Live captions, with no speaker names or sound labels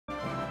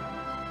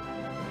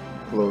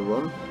Hello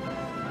everyone,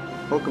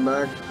 welcome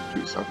back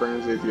to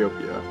Sufferings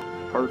Ethiopia,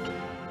 Part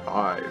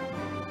 5.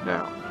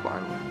 Now,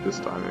 finally, this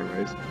time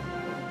anyways.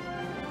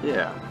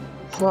 Yeah,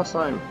 this last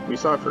time we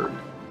suffered.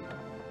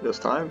 This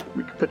time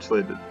we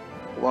capitulated.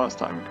 The last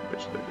time we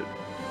capitulated.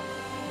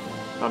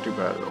 Not too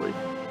bad really.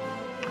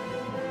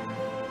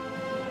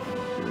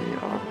 We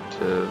ought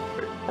to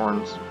wait,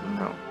 horns?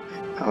 No.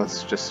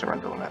 Let's just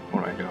surrender the map.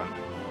 What am I doing?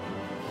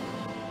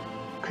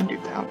 Couldn't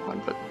do that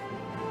one, but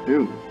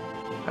ooh.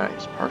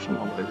 Nice, partial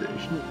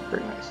mobilization,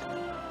 very nice.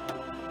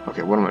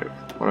 Okay, what am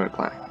I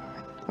planning?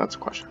 That's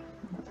the question.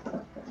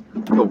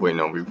 Oh wait,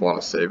 no, we want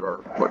to save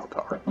our weapon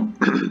power.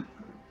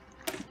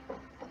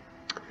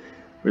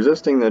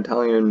 Resisting the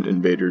Italian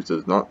invaders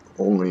is not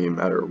only a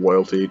matter of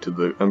loyalty to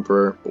the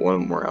emperor, but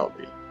one of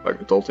morality. By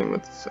consulting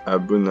with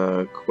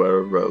Abuna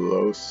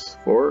Querelos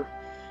IV,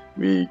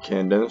 we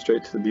can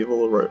demonstrate to the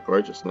people the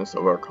righteousness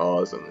of our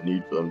cause and the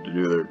need for them to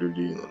do their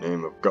duty in the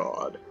name of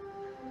God.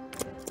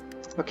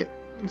 Okay.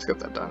 Let's get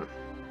that done.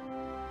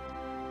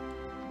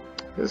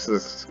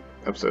 This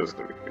episode is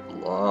going to be a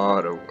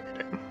lot of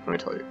waiting, let me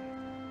tell you.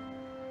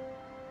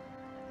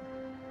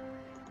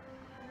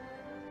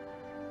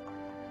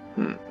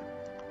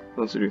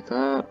 Once we do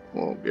that,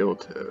 we'll be able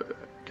to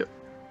get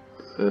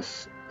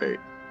this. Wait.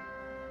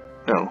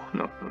 No,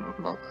 not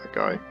that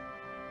guy.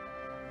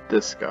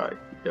 This guy.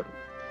 Yep.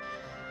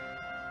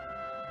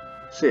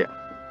 So yeah.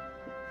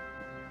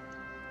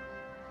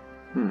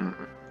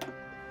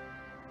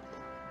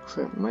 Looks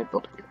like I might be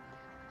able to get.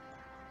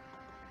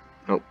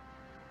 Nope.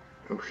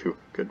 Oh shoot,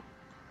 good.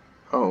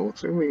 Oh,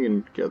 looks like we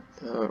can get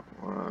that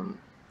one.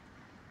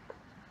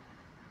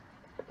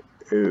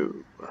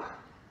 Ooh.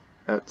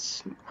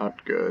 That's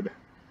not good.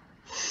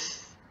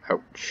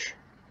 Ouch.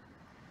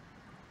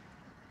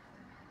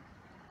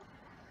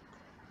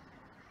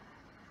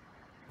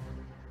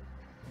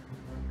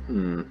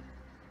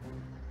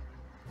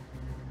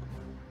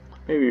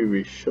 Maybe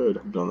we should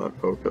have done that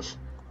focus.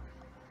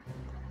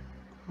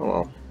 Oh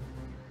well.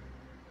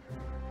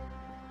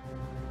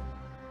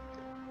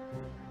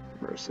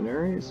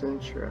 Mercenaries?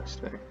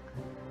 Interesting.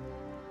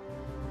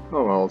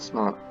 Oh well, it's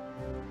not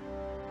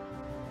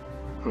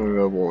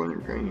available in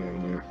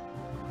Ukraine.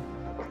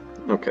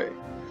 Okay.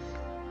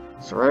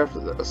 So right after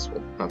this,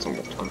 well, that's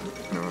almost done.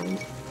 Never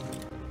mind.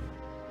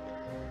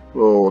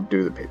 We'll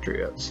do the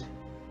Patriots.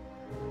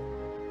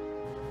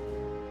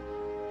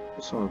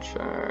 Just want to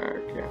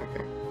check. Yeah,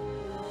 okay.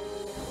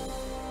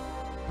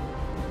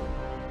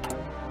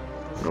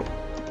 Nope.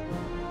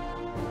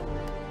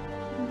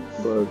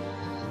 But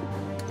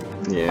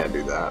yeah,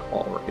 do that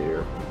while we're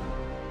here.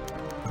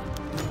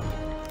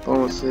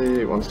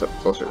 Diplomacy, one step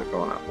closer to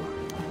going out.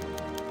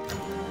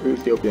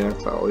 Ethiopian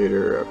exile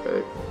leader,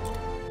 okay.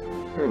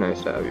 Very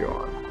nice to have you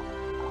on.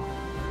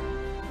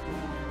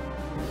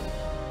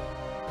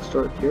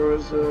 Start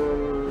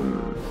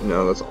heroism.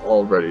 No, that's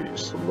already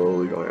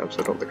slowly going up,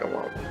 so I don't think I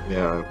want.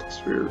 Yeah,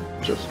 plus we're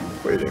just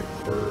waiting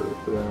for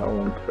that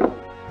one.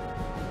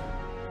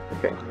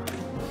 Okay.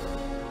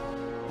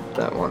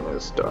 That one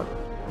is done.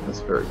 That's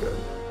very good.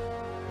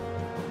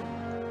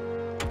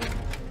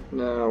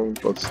 Now,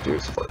 let's do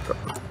support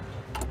cover.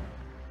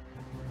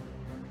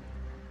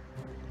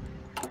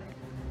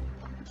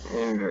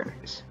 And very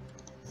nice.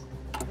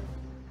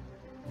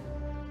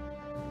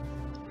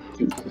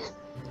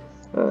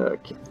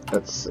 Okay,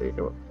 let's see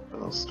what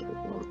else do we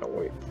want to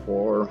wait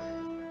for.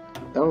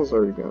 That was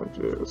already going to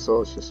do, so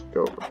let's just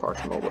go for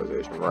partial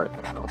mobilization right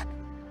now.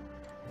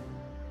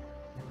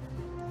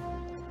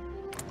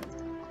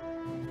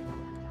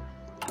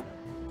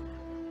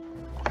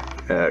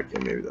 Okay,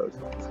 maybe that was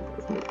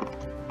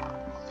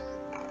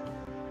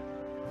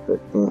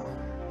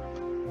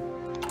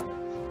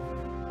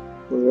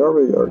we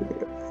already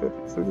got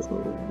 50, so we just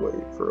need to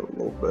wait for a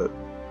little bit.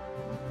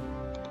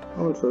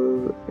 How much is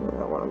it?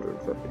 Yeah,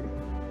 150.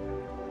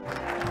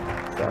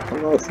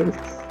 Sacrifices?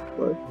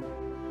 What?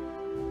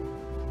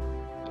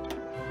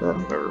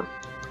 Whatever.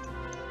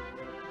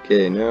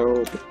 Okay, now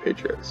the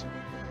Patriots.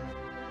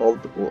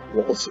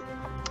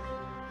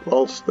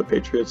 Whilst the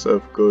Patriots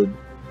of Good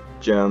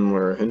Gem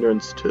were a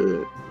hindrance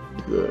to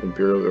the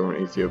imperial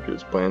government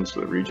Ethiopia's plans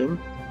for the region,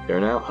 they are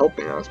now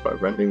helping us by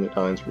preventing the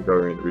Italians from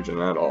governing the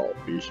region at all.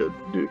 We should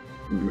do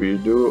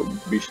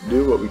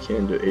what we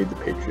can to aid the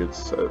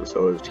Patriots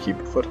so as to keep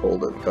a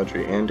foothold in the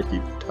country and to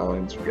keep the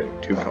Italians from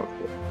getting too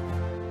comfortable.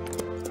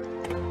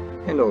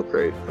 And it'll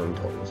create an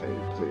intelligence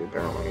agency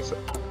apparently, so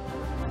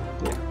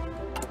yeah.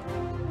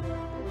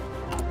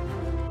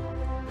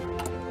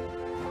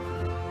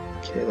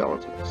 Okay, that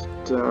one's almost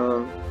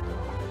done.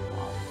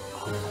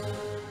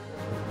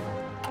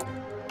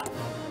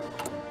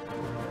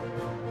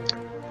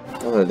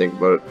 Now that I think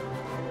about it,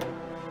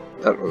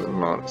 that was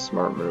not a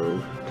smart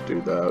move to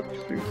do that.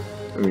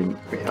 I mean,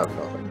 we have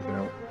nothing, you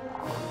know.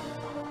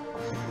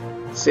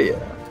 So yeah,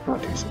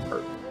 not too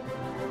smart.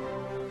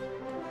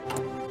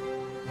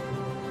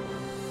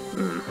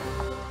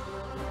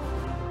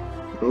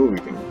 Ooh, we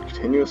can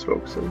continuous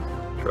focusing.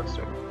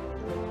 Interesting.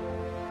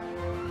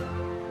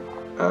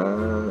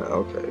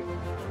 Okay.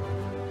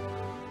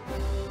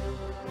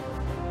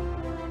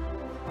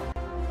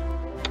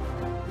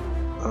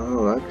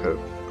 could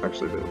have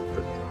actually been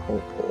pretty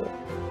helpful.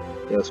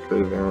 Yes,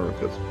 creative error,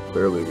 because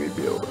clearly we'd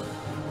be able to.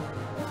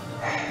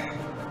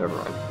 Never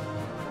mind.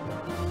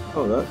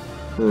 Oh,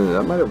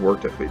 that might have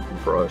worked if we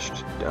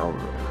brushed down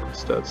there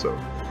instead. So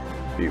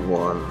be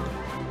 1.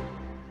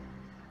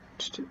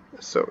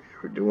 So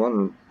we do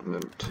 1 and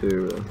then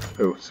 2. And,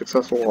 oh,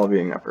 successful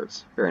lobbying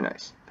efforts. Very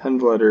nice.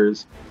 Penned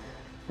letters,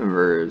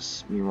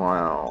 members.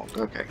 Meanwhile,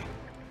 okay.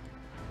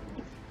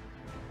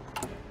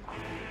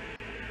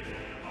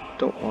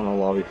 Don't want to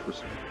lobby for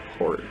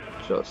support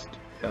just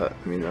yet.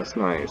 I mean, that's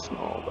nice and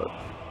all, but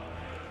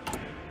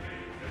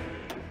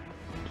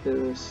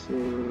just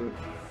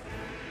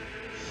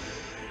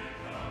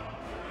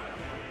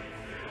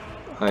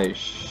I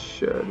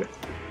should.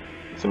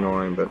 It's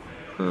annoying, but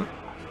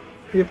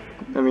if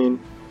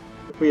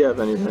we have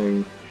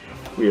anything,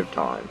 we have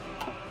time.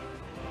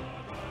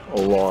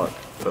 A lot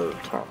of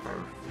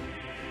time.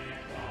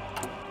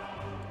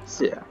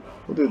 So yeah,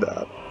 we'll do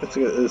that.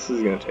 This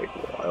is gonna take a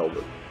while,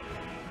 but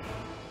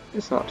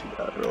it's not too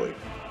bad, really.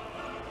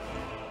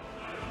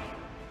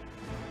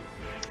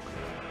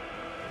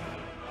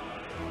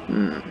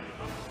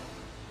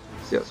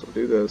 So yes, we'll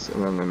do this,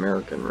 and then the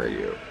American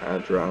radio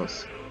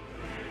address.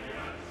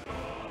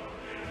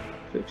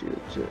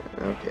 52.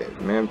 Okay,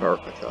 manpower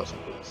 5,000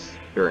 is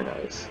very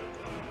nice.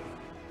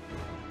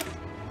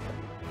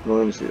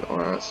 Emergency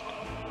last.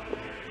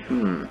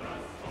 Don't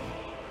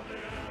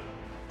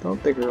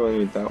think we really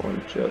need that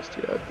one just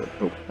yet, but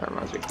oh, that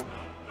reminds me.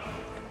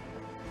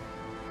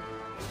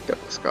 Got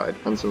the Sky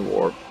Defensive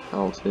War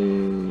penalty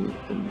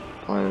and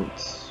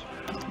planets.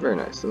 Very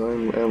nice,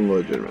 and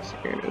legitimacy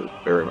gain is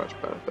very much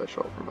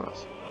beneficial from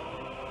us.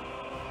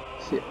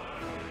 So yeah,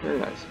 very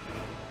nice.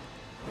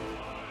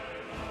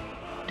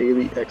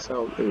 Daily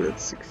exile, ooh,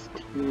 that's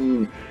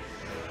 16.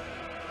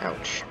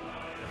 Ouch.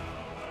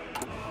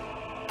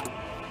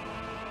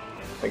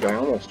 Like, I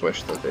almost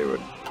wish that they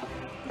would,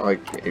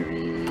 like,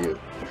 maybe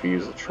if you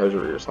use the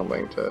treasury or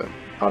something to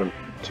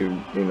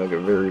like a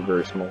very,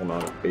 very small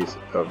amount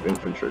of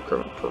infantry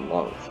equipment per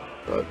month,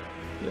 but,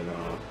 you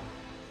know.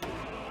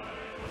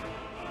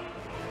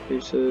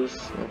 Pieces,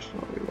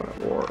 national, we went at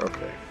war,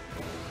 okay.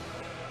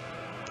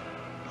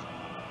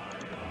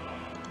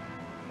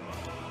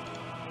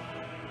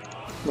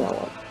 Now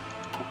what?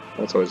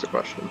 That's always a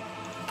question.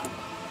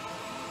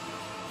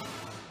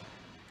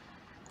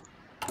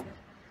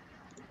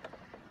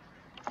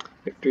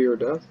 Victory or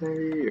death,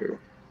 maybe? Or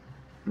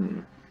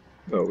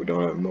oh, we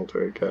don't have a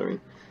military academy.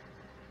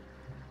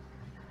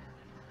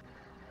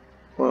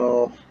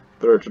 Well,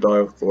 better to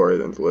die with glory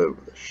than to live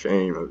with the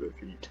shame of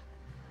defeat.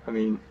 I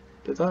mean,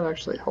 did that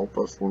actually help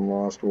us in the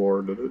last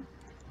war, did it?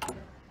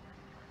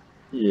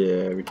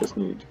 Yeah, we just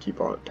needed to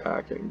keep on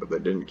attacking, but they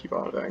didn't keep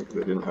on attacking because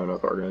they didn't have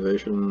enough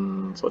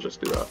organization, so let's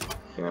just do that.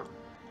 Yeah.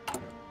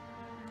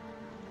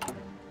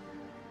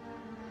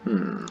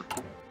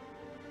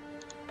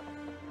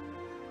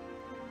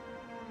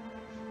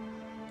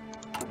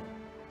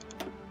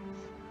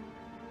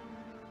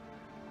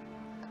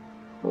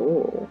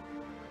 Oh.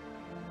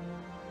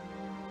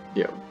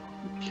 Yeah.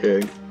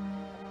 Okay.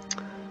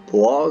 The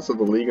laws of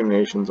the League of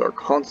Nations are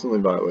constantly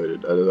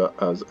violated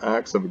as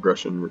acts of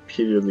aggression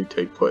repeatedly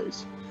take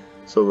place,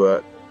 so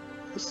that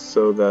the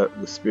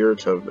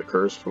spirit of the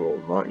curse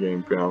will not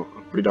gain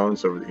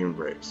predominance over the human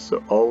race.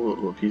 So all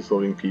the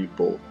peace-loving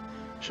people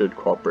should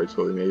cooperate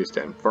so they may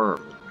stand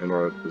firm in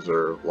order to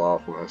preserve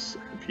lawfulness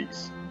and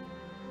peace.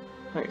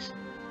 Nice.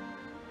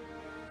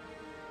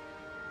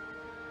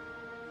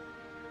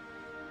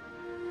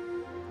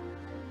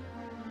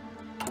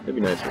 It'd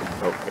be nice if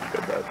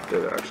that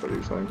did actually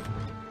do something.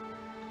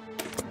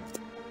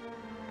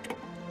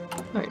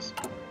 Nice.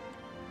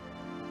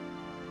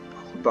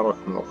 Battle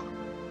Handle.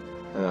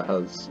 And it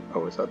has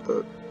always had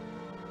the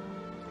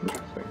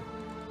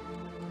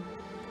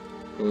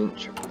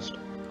interesting.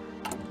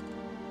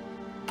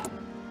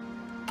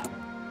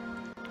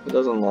 It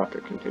does unlock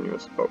a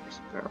continuous focus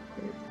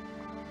apparently.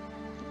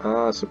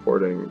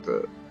 Supporting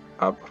the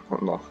I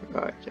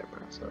can't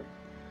pronounce that.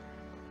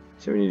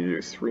 So we need to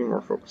do 3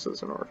 more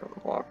focuses in order to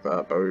unlock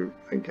that, but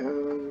I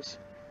guess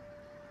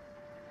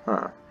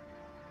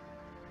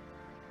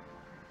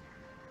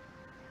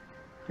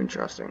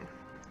interesting.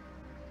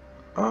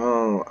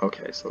 Oh,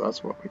 okay, so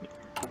that's what we need.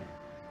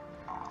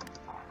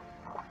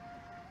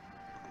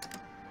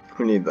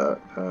 We need that.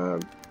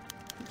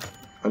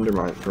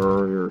 Undermine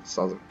your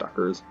sons of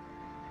duckers.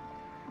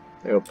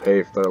 They'll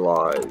pay for their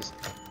lies.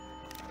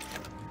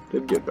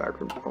 Did get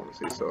backward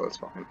diplomacy, so that's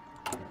fine.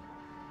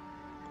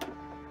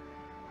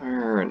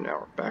 And now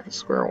we're back at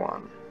square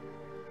one.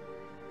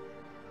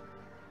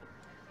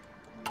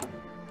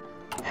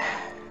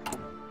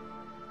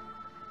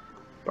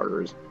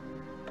 Buggers.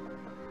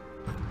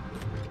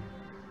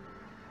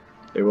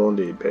 They will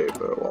indeed pay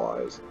for their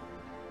lies.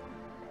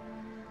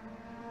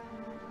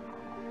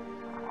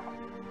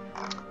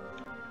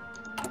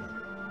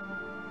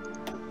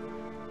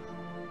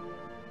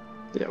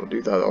 Yeah, we'll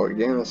do that all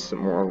again. That's some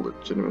more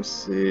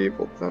legitimacy.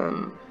 We'll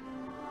then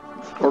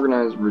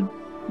organize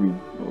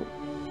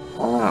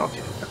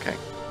okay.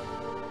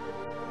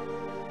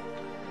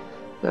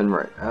 Then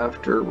right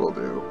after we'll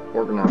do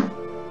organize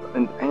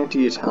an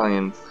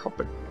anti-Italian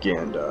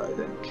propaganda, I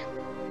think.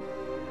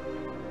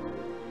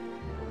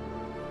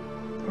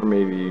 Or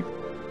maybe,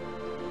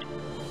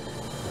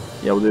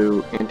 yeah, we'll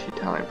do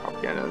anti-Italian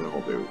propaganda and then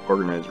we'll do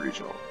organized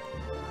regional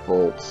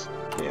revolts,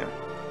 yeah.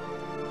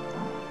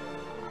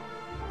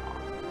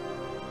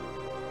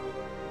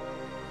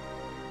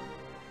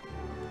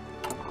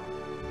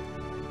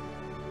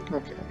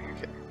 Okay.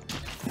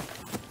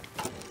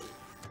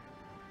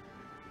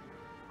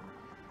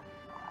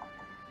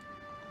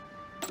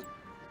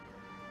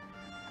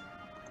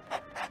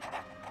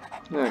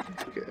 Okay,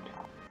 good.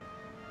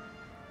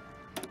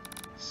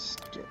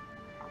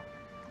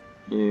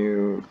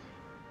 You...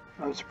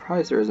 I'm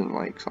surprised there isn't,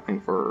 like,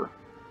 something for,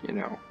 you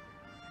know...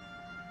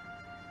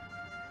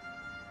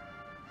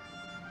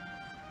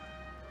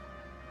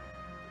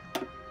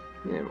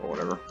 Yeah, but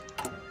whatever.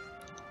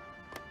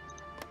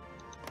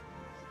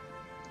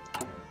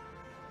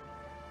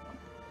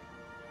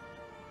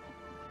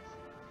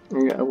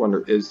 Yeah, I wonder,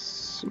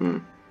 guess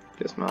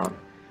not.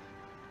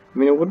 I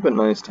mean, it would have been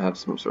nice to have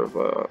some sort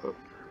of,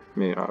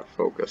 maybe not a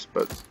focus,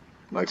 but,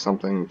 like,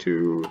 something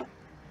to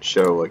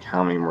show, like,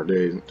 how many more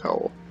days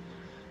until,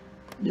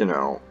 you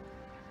know,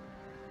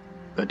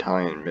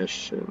 Italian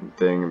mission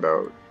thing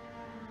about,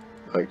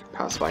 like,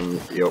 pacifying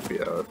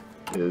Ethiopia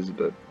is,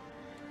 but,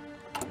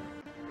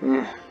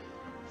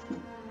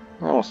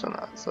 also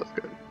not, so that's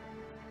good.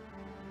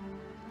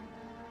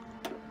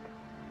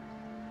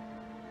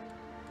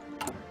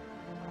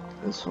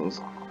 This one's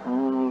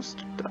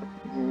almost done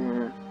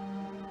here.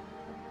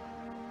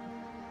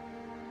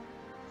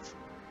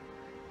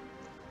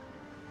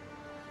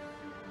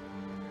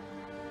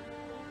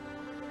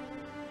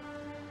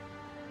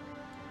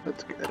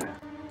 That's good.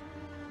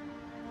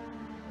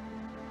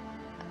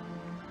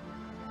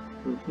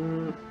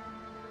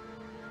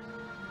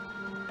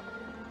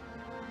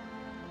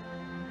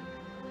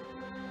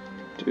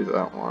 Do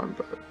that one,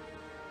 but...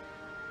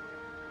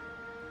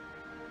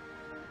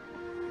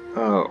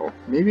 Oh,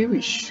 maybe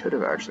we should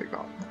have actually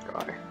gotten that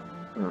guy.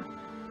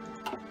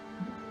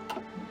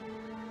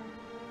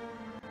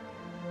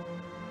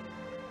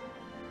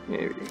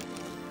 Maybe.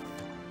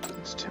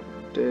 It's 10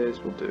 days,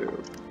 we'll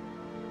do...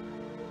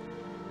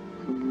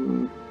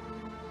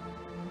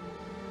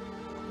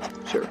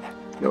 Sure,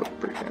 you look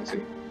pretty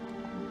fancy.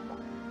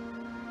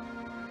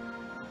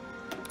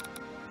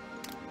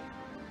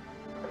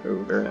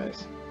 Oh, very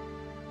nice.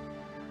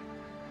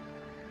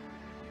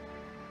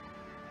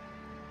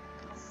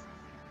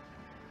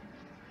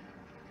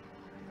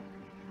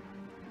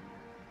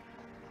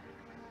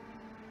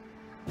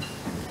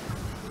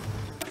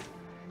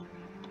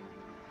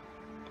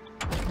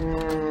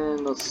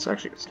 And let's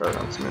actually get started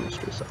on some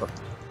industry stuff.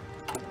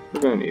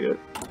 We're gonna need it.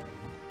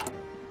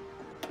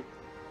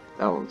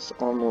 That one's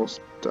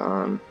almost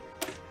done.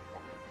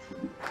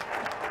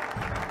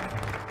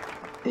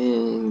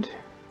 And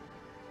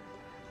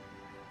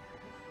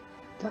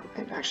that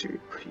might actually be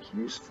pretty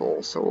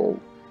useful, so we'll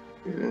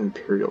do an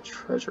Imperial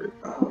Treasury.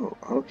 Oh,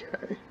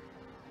 okay.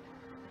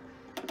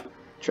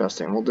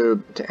 Interesting. We'll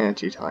do to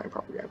anti-Italian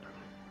propaganda.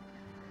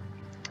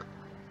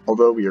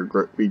 Although we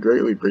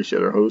greatly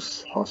appreciate our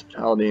hosts'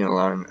 hospitality and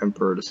allowing the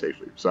Emperor to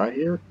safely reside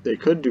here, they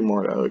could do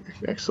more to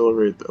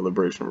accelerate the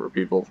liberation of our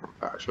people from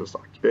fascist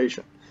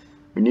occupation.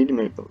 We need to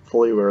make them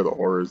fully aware of the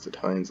horrors the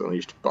Italians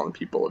unleashed upon the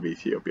people of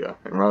Ethiopia,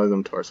 and rally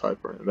them to our side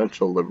for an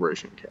eventual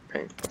liberation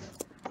campaign.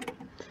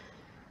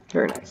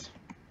 Very nice.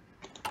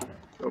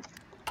 Oh,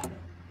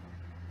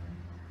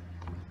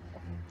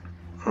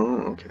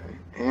 okay.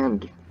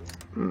 And,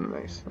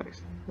 nice.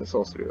 Let's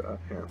also do that,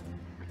 yeah.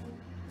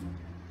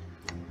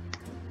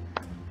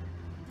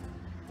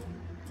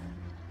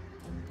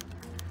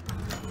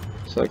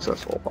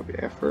 Successful lobby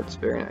efforts,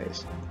 very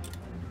nice.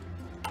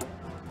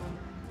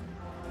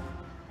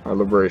 Our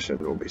liberation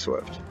will be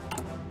swift.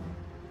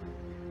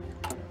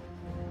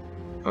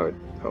 I would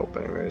hope,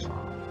 anyways.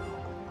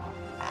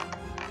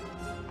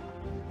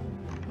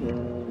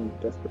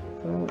 Desperate.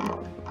 Oh,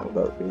 that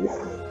would be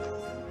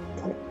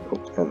kind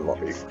of and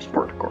lobby for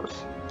sport, of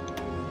course.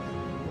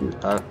 Do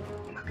that.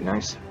 That'd be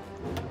nice.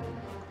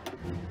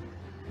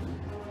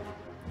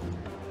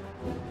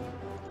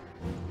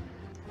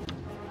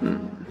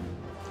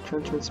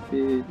 Trenchant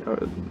speed.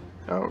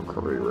 Oh,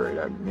 recovery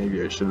rate.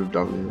 Maybe I should have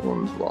done these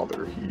ones while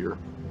they're here.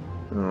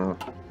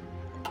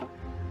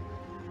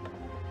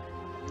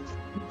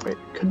 Wait,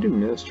 could do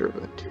Minister of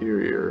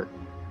Interior.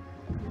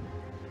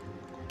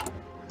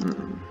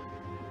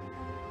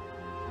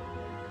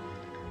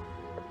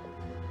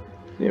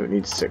 Yeah, we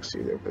need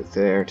 60 there, but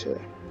there to...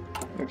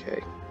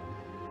 Okay.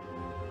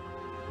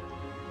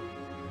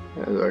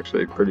 That is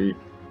actually pretty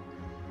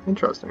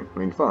interesting. I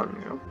mean, fun,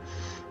 you know.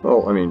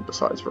 Well, I mean,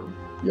 besides from,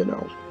 you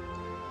know,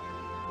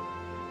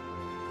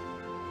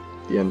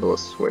 the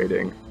endless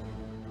waiting.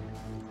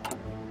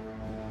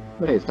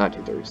 But hey, it's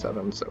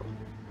 1937, so...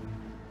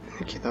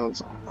 Okay, that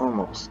one's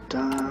almost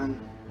done.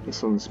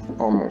 This one's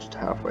almost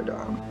halfway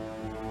done.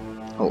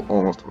 Oh,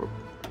 almost a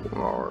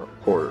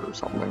quarter or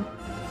something.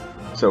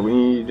 So we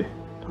need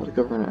How to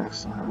govern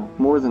exile.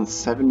 More than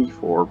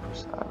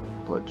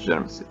 74%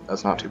 legitimacy.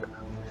 That's not too bad.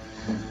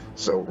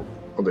 So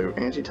we'll do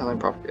anti-Italian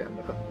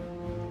propaganda.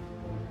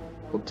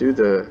 We'll do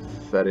the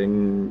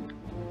Ferengi,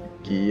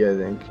 I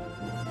think.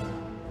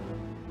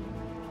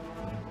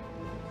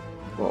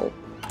 Well,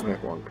 I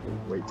might want to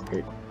wait.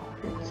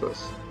 What's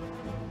this?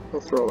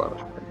 We'll throw that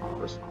at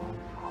first.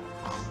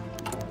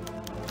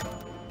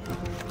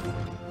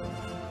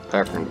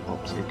 African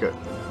diplomacy, good.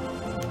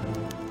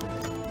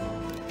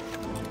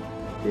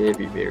 It'd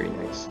be very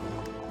nice.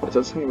 It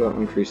does something about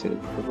increasing the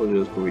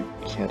privileges, but we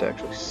can't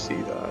actually see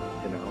that,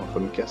 you know. So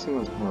I'm guessing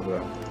that's more of a...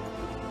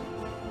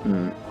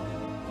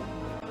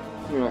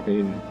 You're not going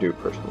to need to do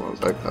personal ones.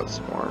 I think that's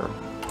more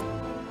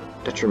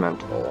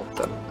detrimental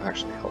than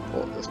actually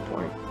helpful at this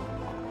point.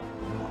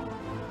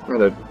 I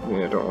don't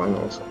really know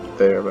what's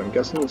there, but I'm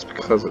guessing it's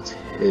because it's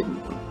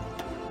hidden.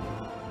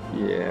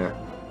 Yeah.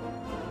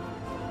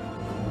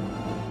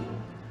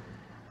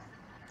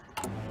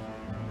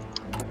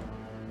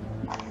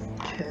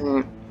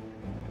 Okay.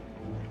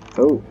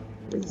 Oh,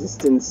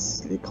 resistance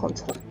the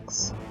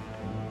contacts.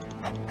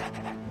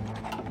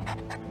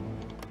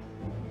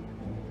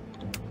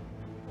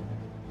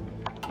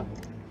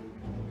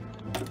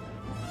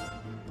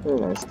 Very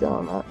nice guy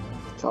on that.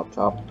 Chop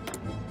chop.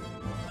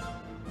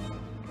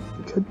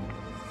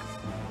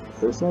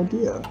 There's an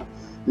idea.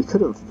 You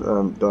could have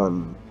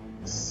done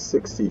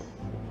 60.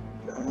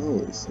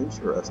 Nice,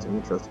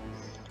 interesting.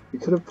 You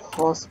could have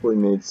possibly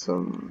made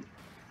some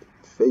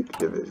fake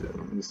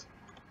divisions.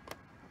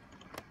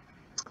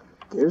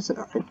 There's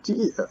an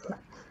idea.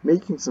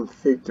 Making some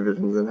fake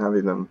divisions and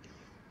having them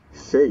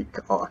fake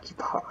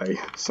occupy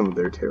some of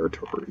their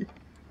territory.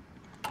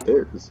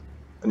 There's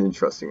an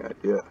interesting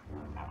idea.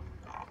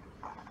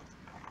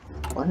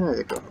 Why didn't I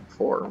think of it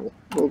before?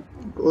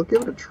 We'll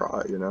give it a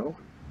try, you know?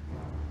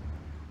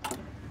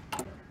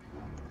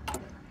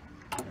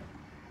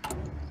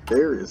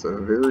 There is a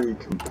very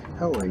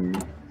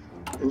compelling,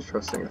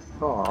 interesting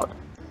thought,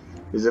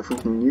 is if we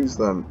can use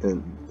them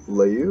in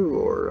Leu,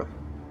 or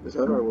is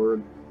that our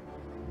word?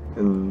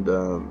 And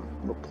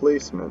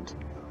replacement.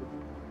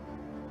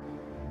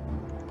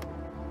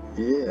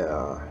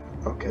 Yeah,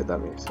 okay, that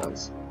makes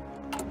sense.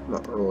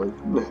 Not really.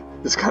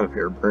 It's kind of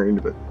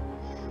harebrained, but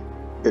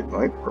it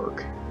might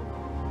work.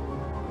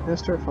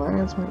 Minister of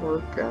Finance might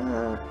work.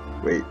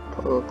 Wait,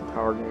 political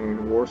power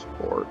gain, war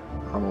support,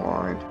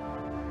 unaligned.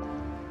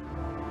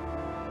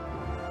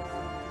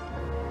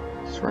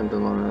 Surrender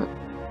limit,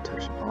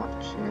 protection off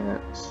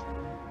chance.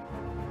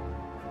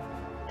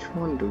 Which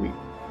one do we...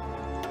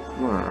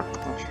 not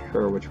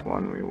sure which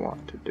one we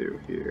want to do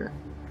here.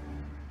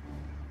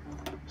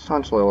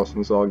 Staunch loyalists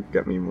will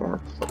get me more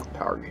political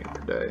power gain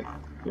per day.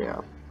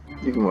 Yeah,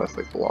 even with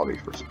like the lobby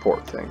for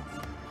support thing.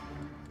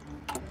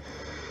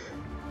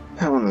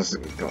 That one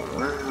isn't going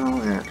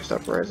well. Anarchist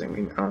uprising,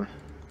 we know.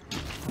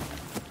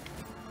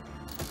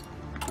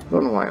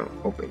 Don't know why I'm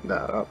opening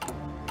that up.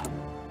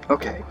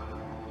 Okay.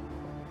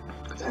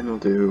 Then we'll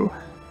do...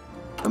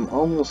 I'm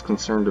almost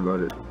concerned about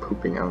it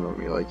pooping out on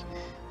me, like,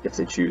 if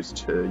they choose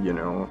to, you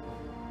know,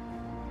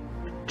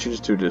 choose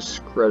to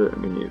discredit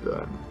me,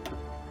 then...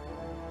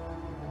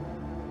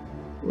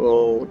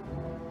 Well...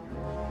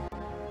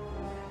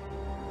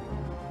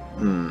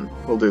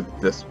 we'll do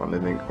this one, I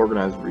think.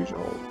 Organized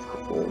regional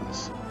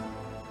revolts.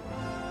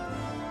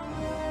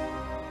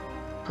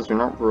 Because we're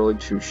not really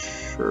too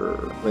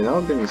sure. I mean,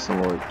 that'll give me some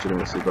more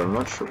legitimacy, but I'm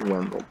not sure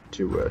when they'll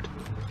do it.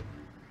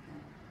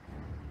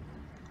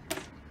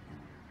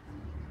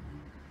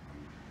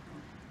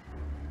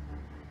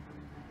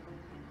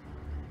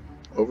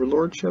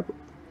 Overlordship?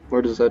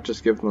 Or does that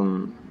just give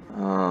them,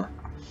 I'm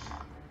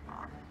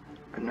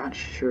not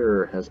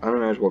sure. It has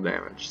unmanageable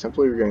damage.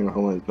 Simply regaining the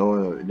homeland is no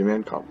longer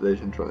demand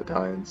compensation from the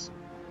Italians.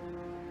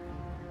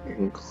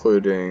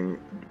 Including,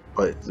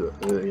 but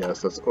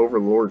yes, that's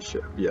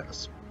overlordship,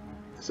 yes.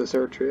 Is this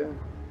Eritrea?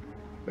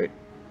 Wait,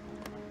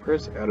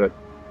 where's Eritrea?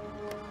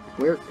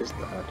 Where is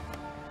that?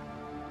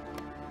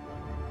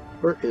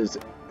 Where is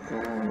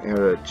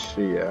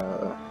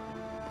Eritrea?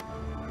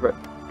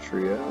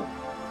 Eritrea?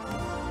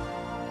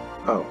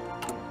 Oh.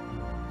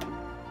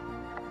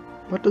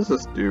 What does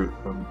this do?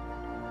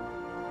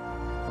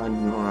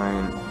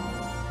 Mine.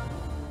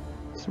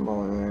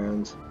 Smaller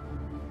lands.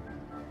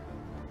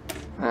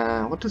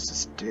 What does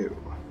this do?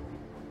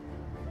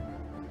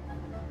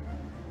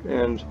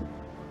 And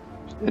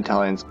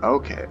Italians.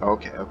 Okay.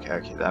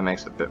 That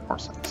makes a bit more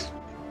sense.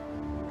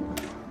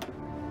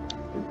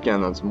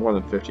 Again, that's more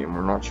than 50, and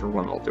we're not sure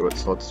when they'll do it.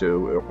 So let's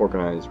do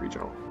organized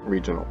regional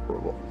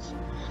revolts.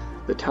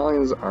 The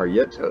Italians are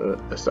yet to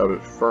establish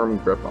a firm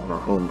grip on our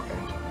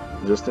homeland.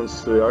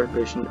 Resistance to the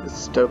occupation is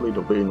steadily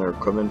depleting their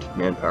equipment,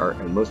 manpower,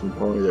 and most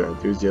importantly their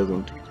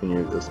enthusiasm to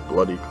continue this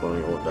bloody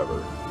colonial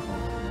endeavor.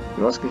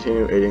 We must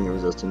continue aiding the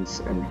resistance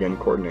and begin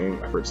coordinating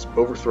efforts to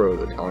overthrow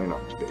the Italian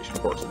occupation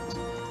forces.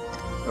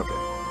 Okay.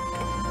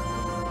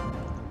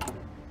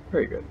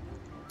 Very good.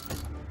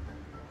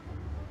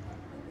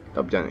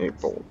 Up down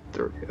April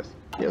 30th.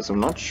 Yes,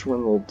 I'm not sure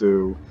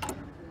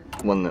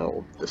when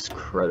they'll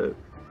discredit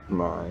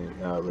my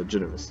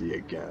legitimacy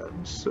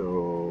again,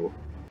 so...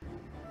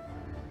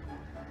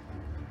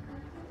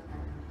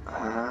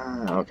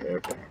 okay.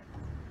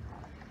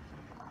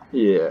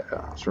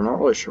 Yeah, so we're not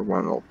really sure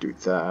when they'll do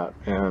that,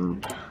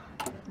 and,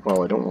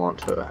 well, I don't want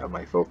to have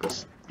my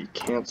focus be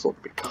cancelled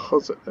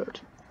because of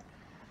it.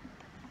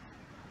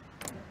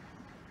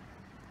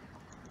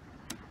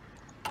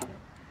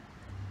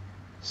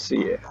 So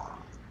yeah.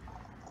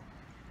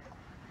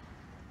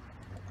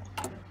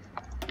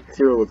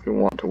 Theoretically, we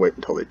want to wait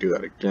until they do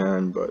that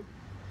again, but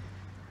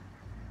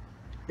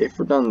if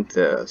we're done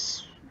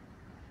this,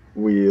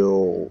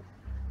 we'll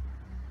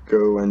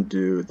go and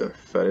do the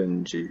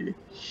phalange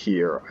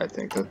here, I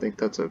think. I think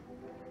that's a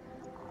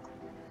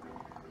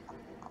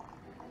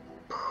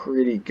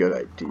pretty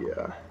good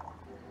idea.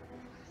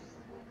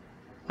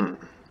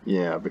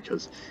 Yeah,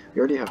 because we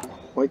already have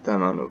quite the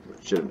amount of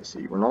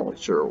legitimacy. We're not really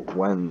sure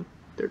when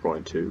they're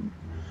going to,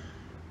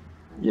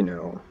 you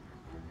know...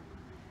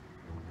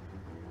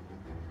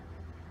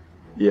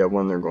 Yeah,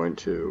 when they're going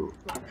to,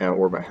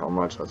 or by how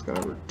much that's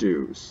going to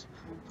reduce.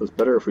 So it's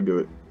better if we do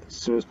it as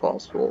soon as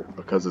possible,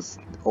 because it's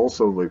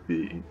also like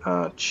the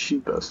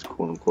cheapest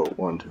quote-unquote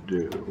one to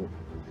do.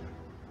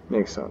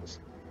 Makes sense.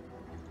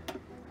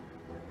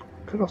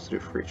 Could also do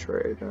free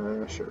trade,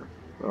 sure.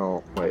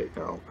 Oh, wait,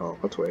 no,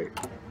 let's wait.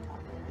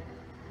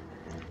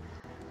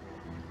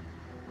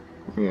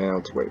 Yeah,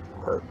 let's wait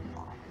for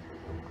that.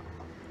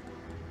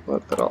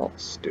 Let that all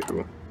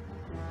stew.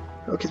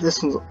 Okay,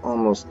 this one's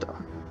almost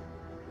done.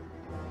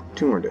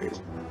 2 more days.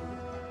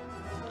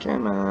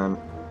 Come on.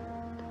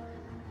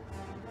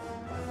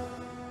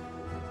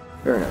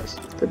 Very nice.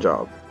 Good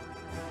job.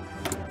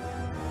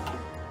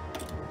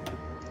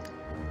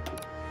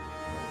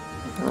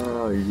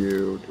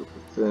 You do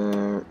it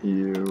there,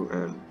 you,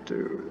 and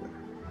do...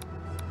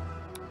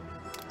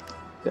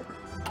 Yeah,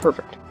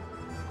 perfect.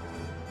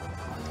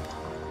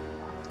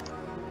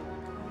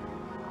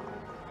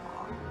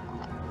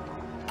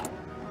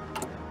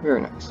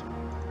 Very nice.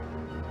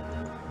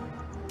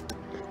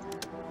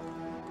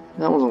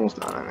 That was almost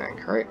done, I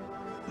think, right?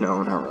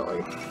 No, not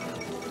really.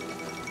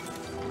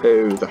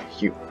 Oh, the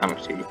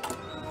humanity.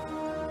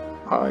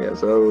 Ah,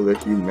 yes, oh, the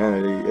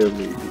humanity is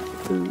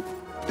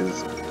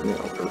you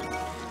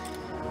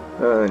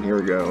know, and here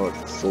we go,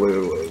 it's a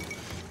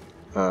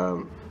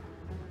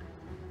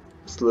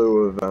slew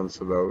of events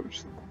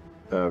about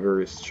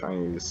various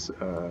Chinese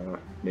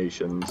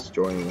nations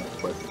joining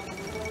up with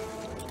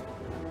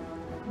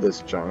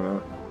this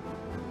China.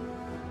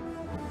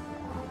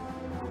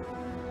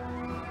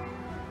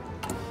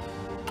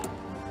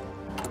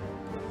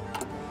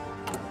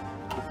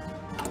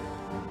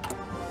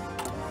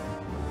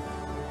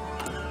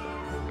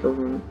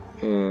 Government,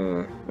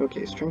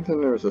 okay,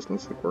 strengthen the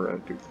resistance, like we're gonna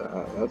do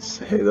that.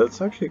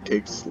 That's actually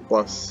takes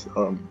less,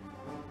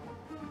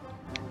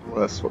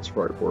 what's the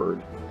right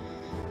word?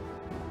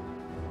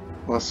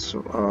 Less,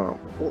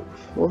 what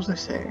was I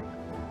saying?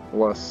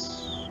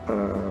 Less,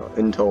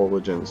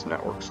 intelligence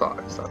network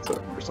size, that's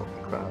it, or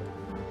something like that,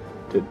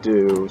 to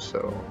do,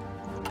 so,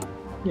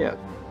 yeah,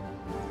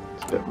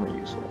 it's a bit more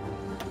useful.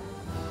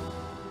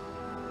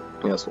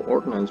 Yes, we'll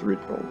organize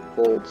regional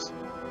revolts.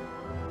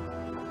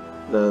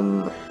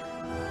 Then,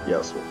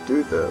 yes, we'll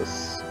do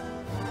this,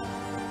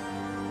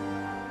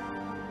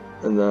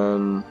 and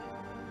then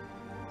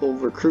we'll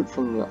recruit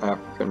from the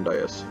African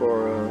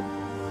diaspora,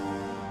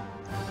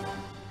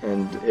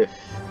 and if,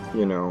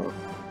 you know,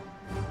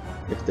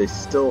 if they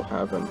still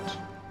haven't,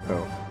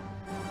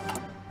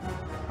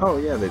 oh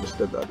yeah, they just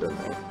did that, didn't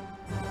they?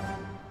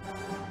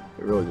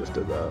 They really just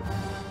did that.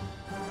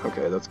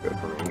 Okay, that's good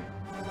for me.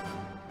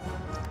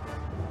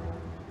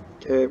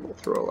 Okay, we'll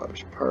throw a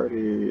lavish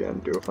party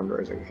and do a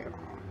fundraising camp.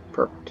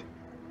 Perfect.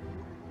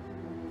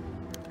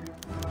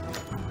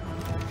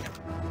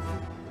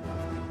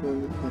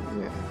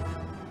 Yeah.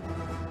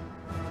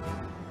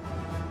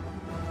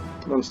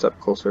 One step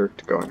closer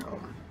to going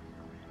home.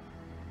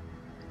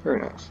 Very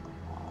nice.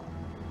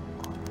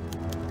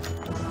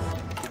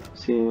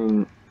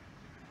 Seeing...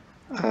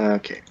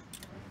 okay.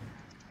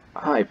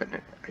 I have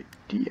an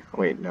idea.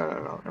 Wait,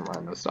 no, never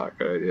mind, that's not a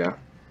good idea.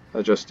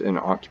 Just in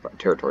occupied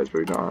territories,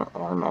 but we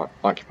are not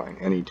occupying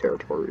any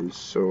territories,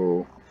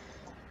 so...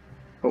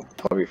 oh,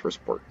 lobby for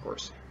support, of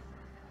course.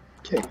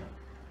 Okay.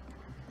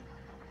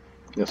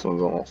 This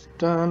one's almost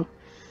done.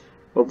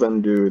 We'll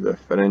then do the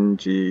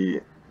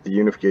phalange, the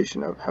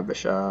unification of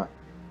Habesha,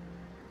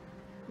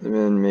 and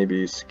then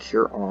maybe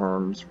secure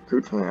arms,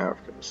 recruit from the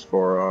African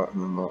diaspora,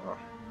 and then the...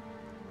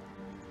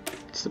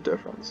 what's the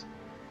difference?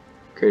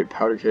 Create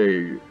powder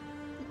keg,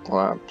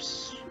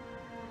 collapse...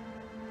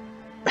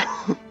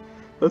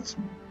 That's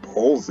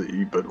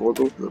ballsy, but we'll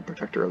go for the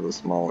protector of the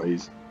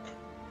smallies.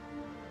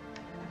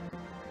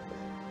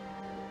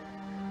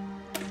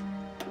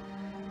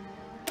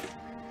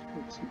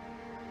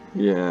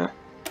 Yeah,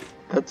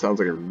 that sounds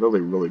like a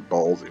really, really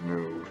ballsy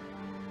move.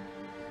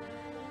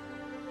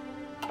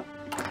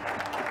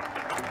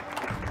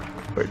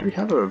 Wait, do we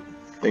have a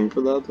thing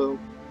for that, though?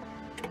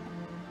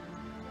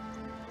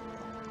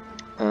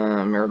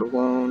 Marital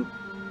loan.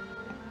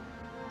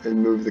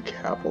 And move the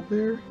capital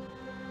there?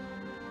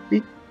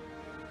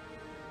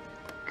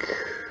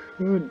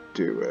 could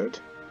do it.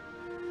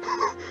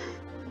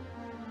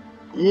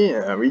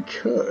 Yeah, we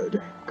could.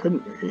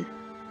 Couldn't we?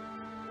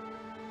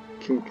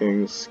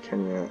 Kings,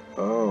 Kenya.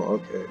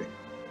 Oh, okay.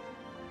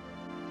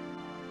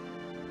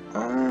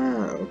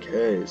 Ah,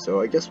 okay.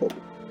 So I guess we'll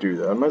do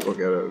that. I might as well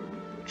get an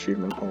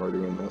achievement while we're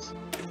doing this.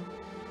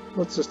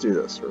 Let's just do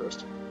this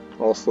first.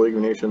 All League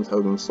of Nations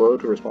have been slow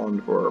to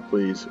respond to our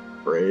pleas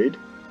for aid.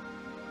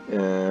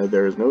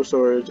 There is no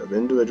shortage of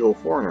individual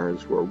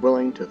foreigners who are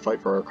willing to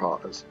fight for our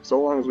cause, so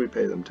long as we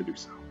pay them to do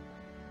so.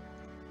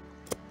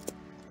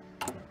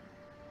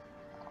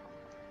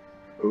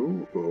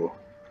 Ooh,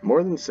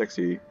 more than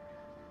 60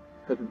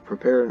 had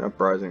prepared an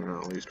uprising in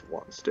at least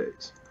one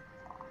state.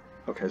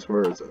 Okay, so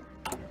where is it?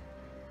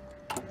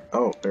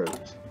 Oh, there it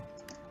is.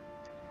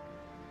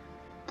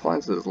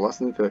 Appliance is less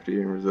than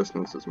 50 and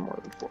resistance is more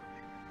than 40.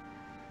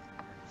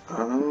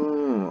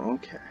 Oh,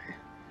 okay.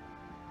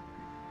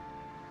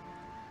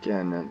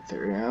 Again, in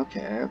theory,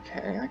 okay,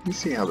 I can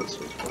see how this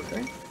was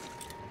working.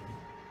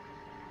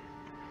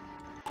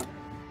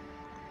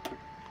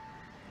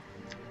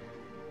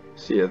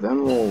 So yeah,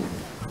 then we'll...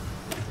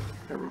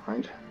 Never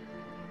mind.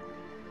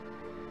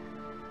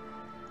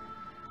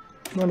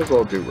 Might as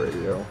well do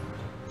radio.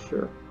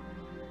 Sure.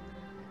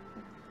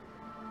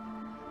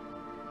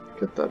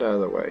 Get that out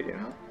of the way, you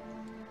know?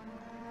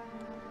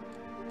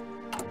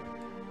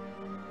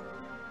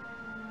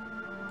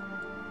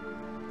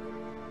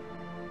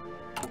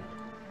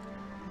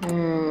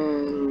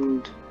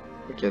 And...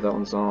 okay, that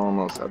one's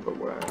almost out of the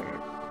way. Okay...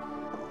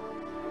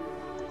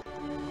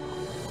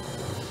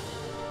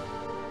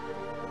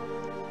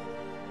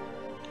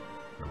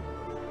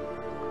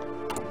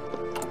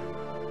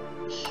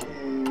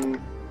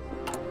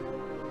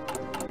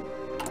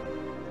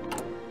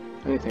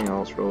 anything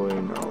else really?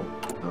 No.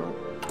 No.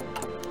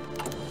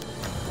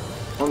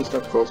 One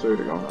step closer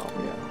to going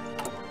home, yeah.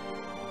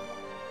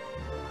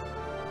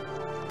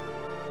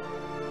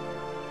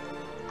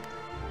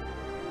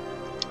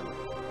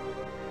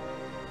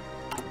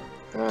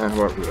 And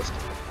what resist?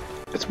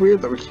 It's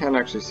weird that we can't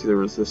actually see the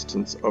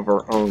resistance of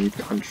our own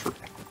country.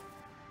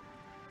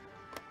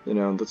 You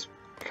know, that's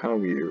kind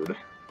of weird.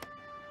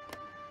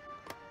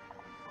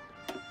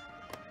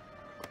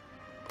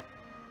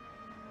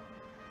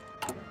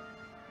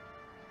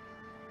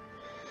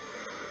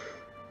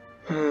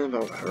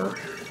 But whatever.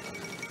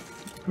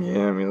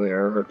 Yeah, Amelia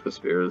Earhart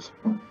disappears.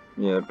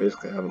 Yeah, it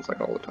basically happens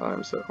like all the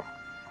time, so.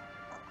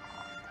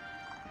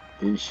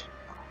 Eesh.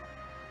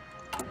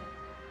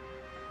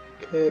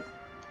 Okay,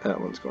 that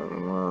one's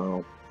going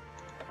well.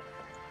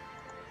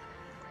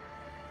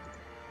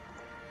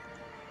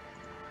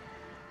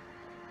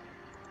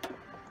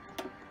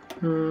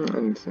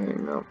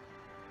 Anything? No.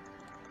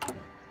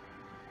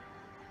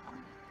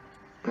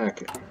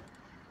 Okay.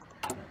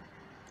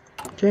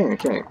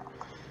 Okay.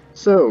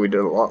 So, we did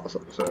a lot this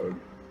episode.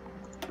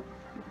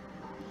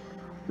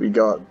 We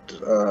got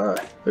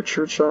the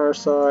church on our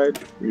side.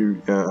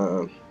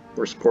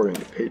 We're supporting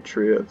the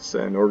Patriots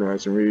and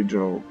organizing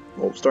regional,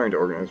 well, starting to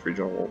organize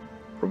regional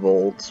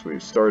revolts.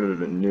 We've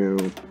started a new,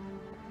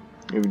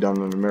 we've done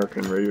an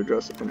American radio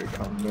address and we've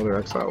got another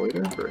exile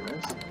leader. Very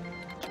nice.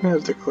 Japan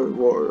has declared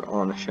war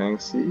on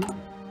Shaanxi.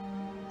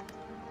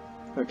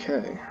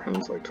 Okay, and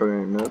it's like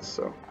 28 minutes,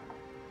 so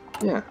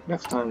yeah,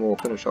 next time we'll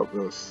finish up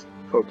this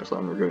focus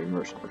on recruiting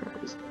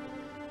mercenaries.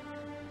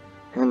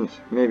 And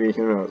maybe,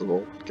 who knows,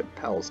 we'll get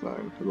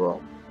Palestine as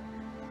well.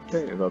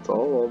 Okay, that's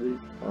all. I'll be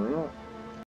signing off.